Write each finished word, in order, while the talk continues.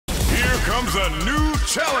comes a new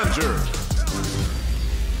challenger.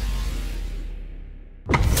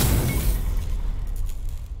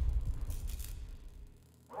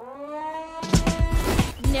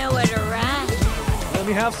 Nowhere to run. Let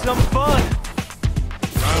me have some fun.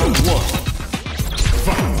 Round one.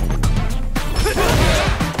 Fight.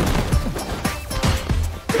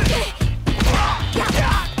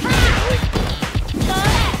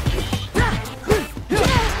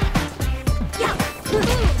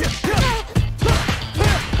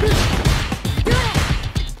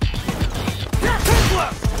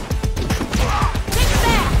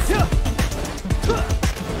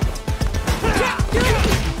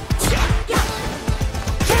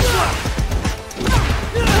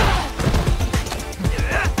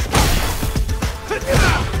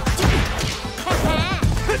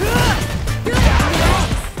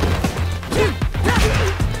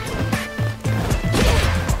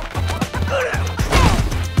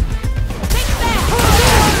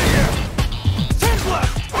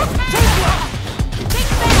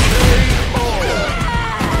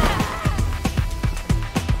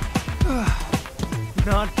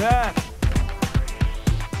 Not bad.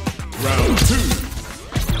 Round two.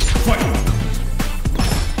 Fight.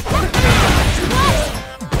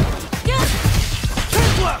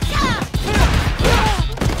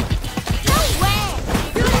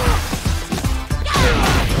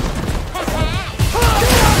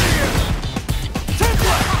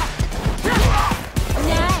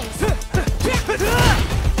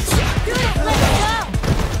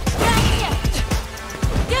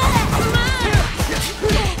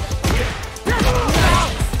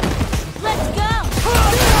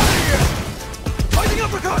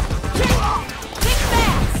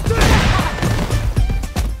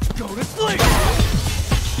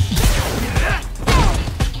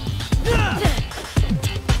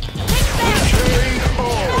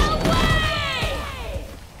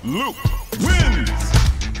 Luke wins!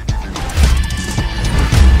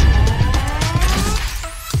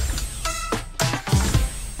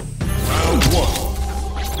 Round one.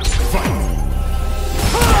 Fight!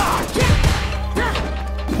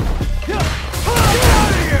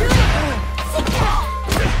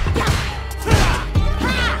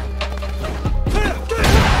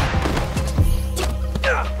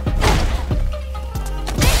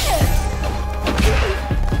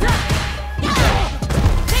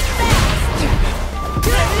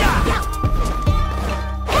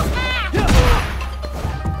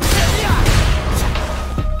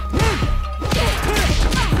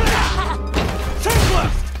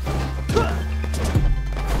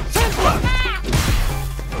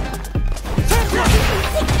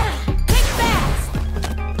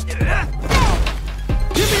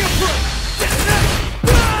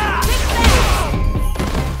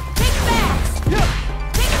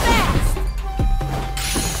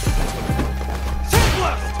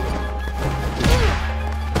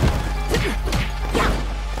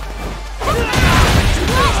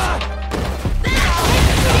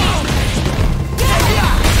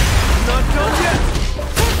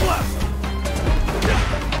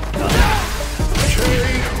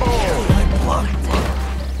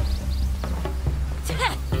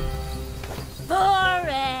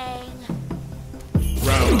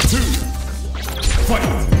 Round two.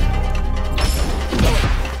 Fight.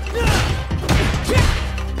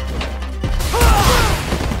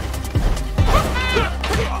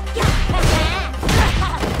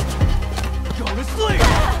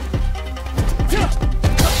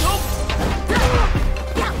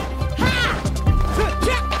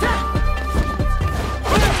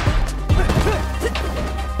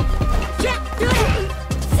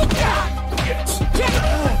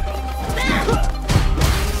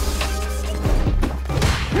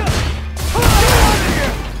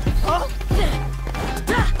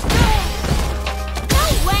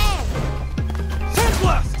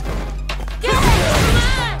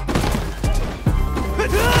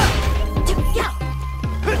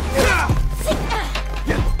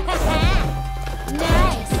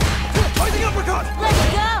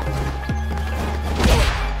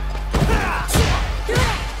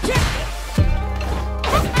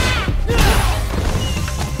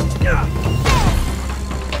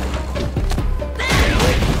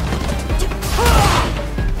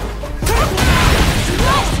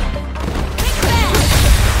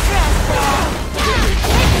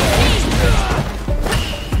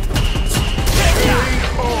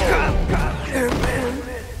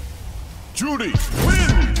 Judy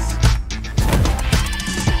wins!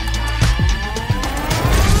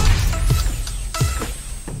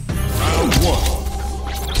 Round one.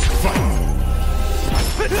 Fight!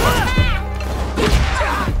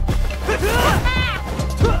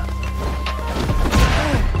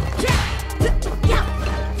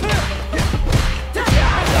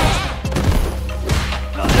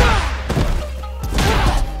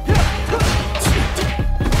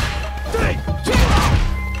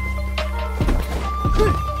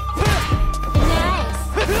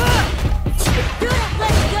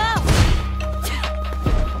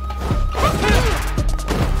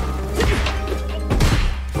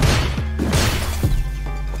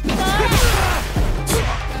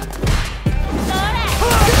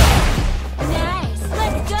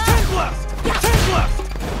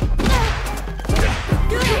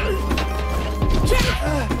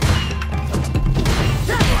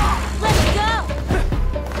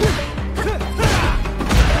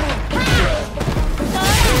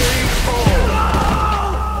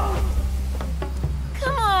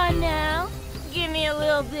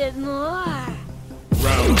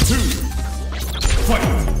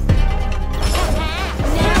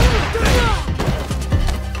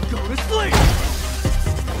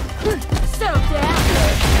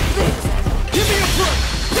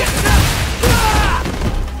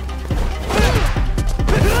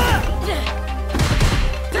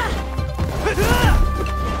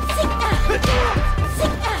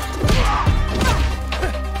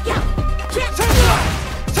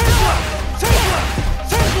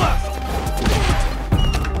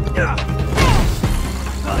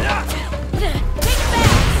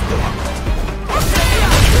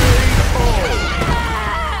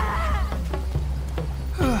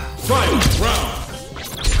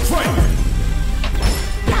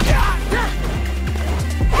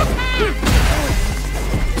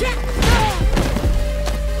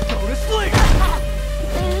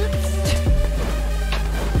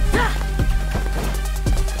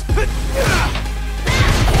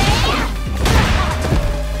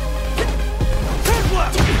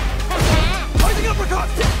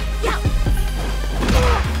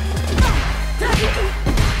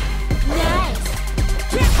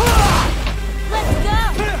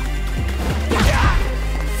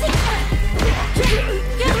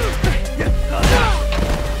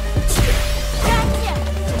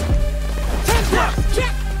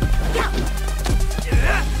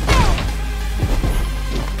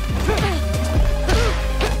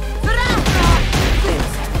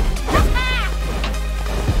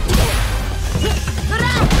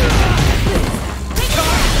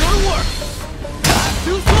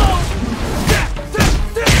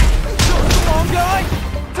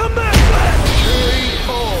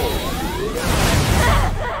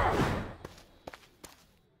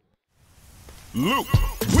 Luke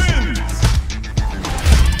wins!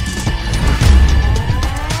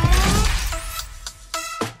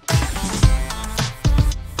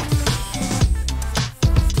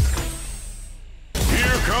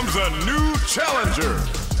 Here comes a new challenger!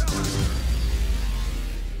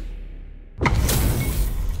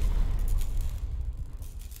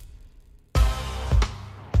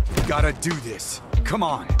 Gotta do this. Come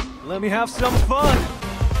on. Let me have some fun.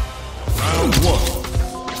 Round one.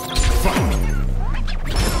 Fight!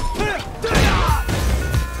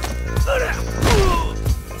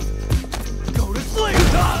 Go to sleep.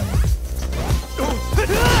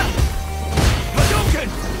 Hadouken!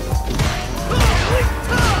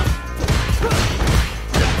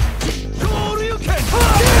 Shoryuken!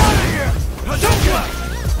 Get out of here! Hadouken!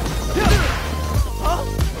 Huh?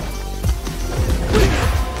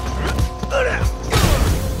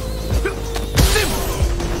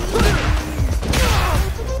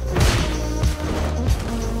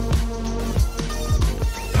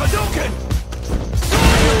 Hadouken!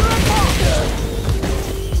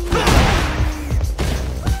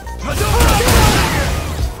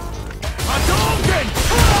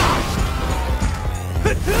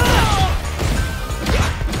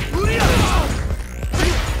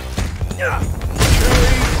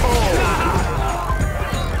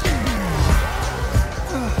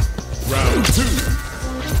 Round two.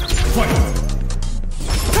 Fight!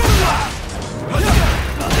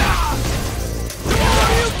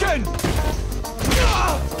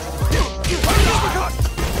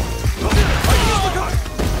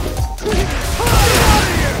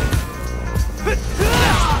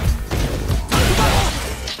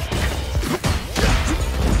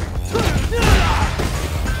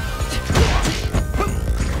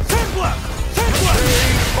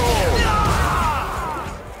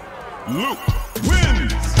 Luke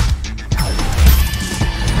wins!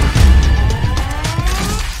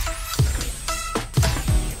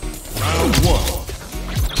 Round one.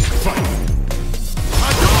 Fight!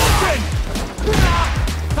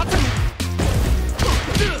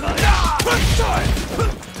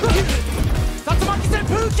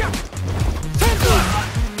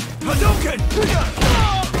 Hadouken!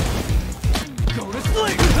 Go to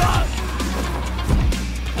sleep!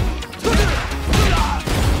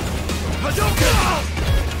 Hadouken!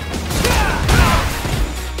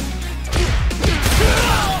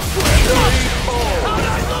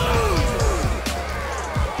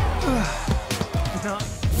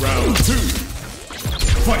 Round two.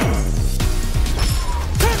 Fight!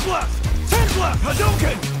 10 left! 10 left!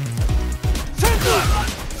 Hadouken! 10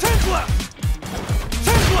 left! 10 left!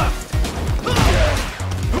 10 left!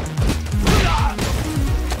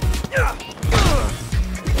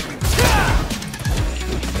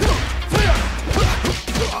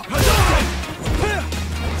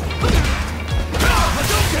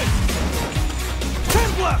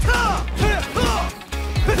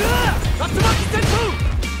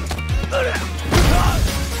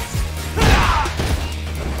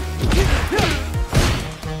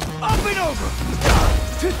 Up and over!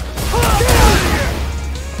 Get out of here!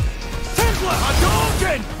 10 left!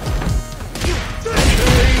 Hadouken!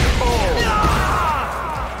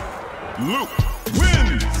 Luke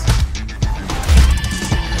wins!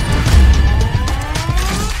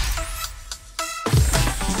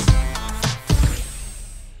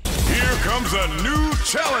 Here comes a new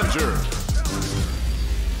challenger!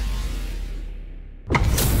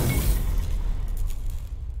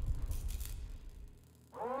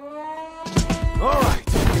 All right,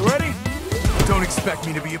 you ready? Don't expect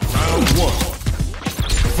me to be a... Round one.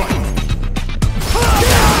 Fight!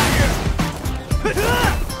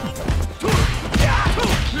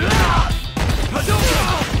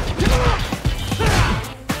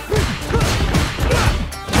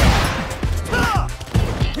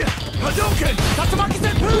 Hadouken! Tatsumaki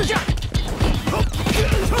Senpu!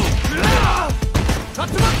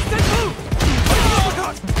 Tatsumaki Senpu!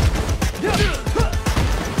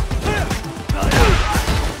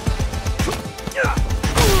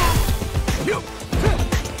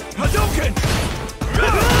 Hadouken!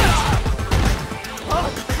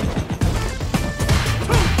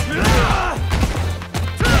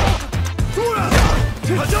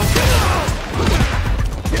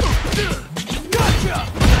 Gotcha!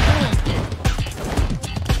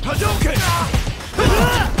 Hadouken!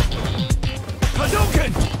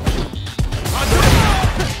 Hadouken!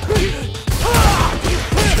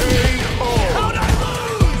 How'd I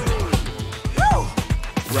lose?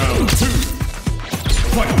 Round two.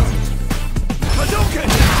 Fight! Hadouken!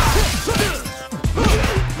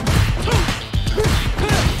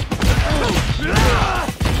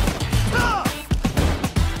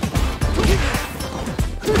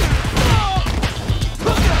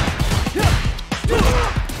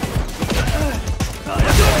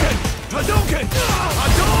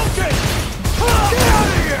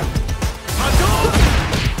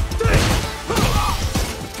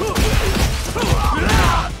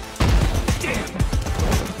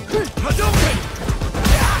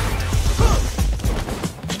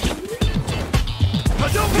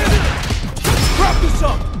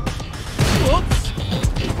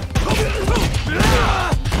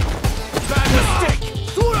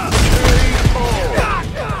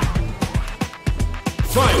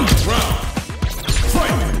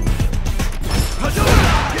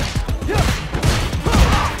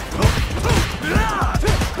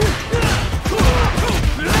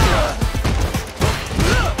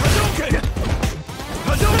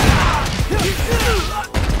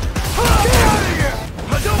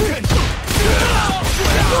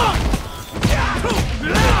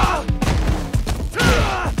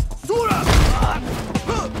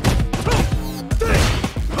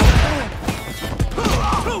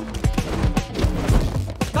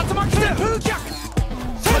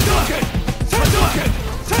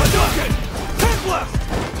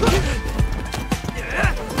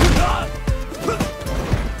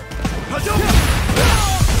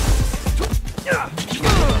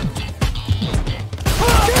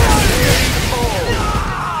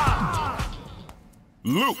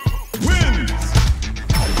 Luke wins!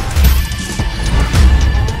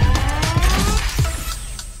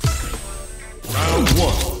 Round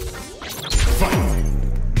 1. Fight!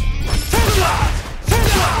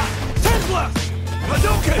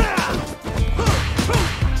 Hadouken!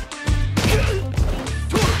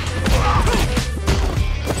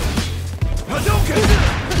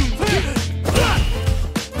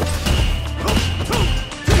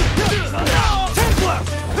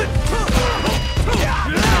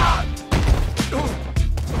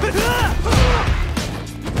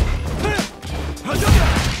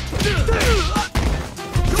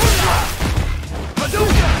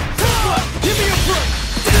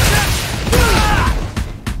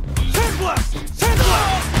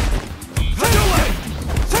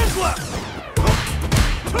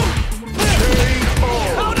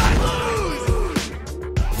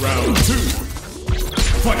 Round 2.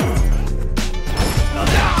 Fight!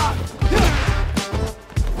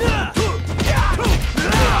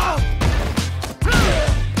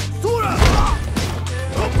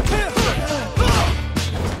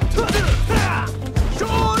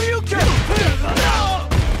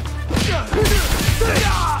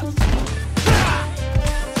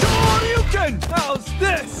 How's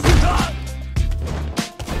this?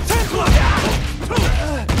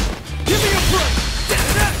 Give me a break!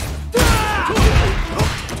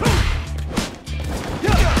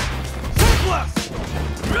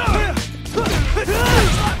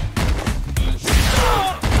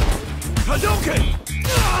 Hadouken!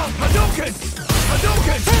 Hadouken!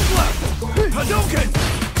 Hadouken! Hadouken! Hadouken!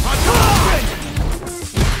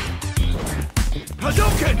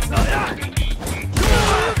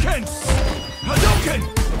 Hadouken! Hadouken!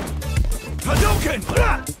 Hadouken!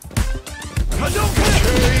 Hadouken!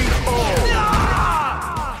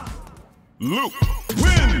 Luke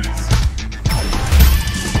wins!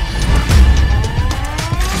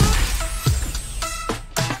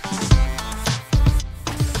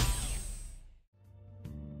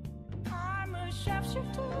 I'm a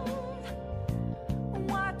sharpshooter.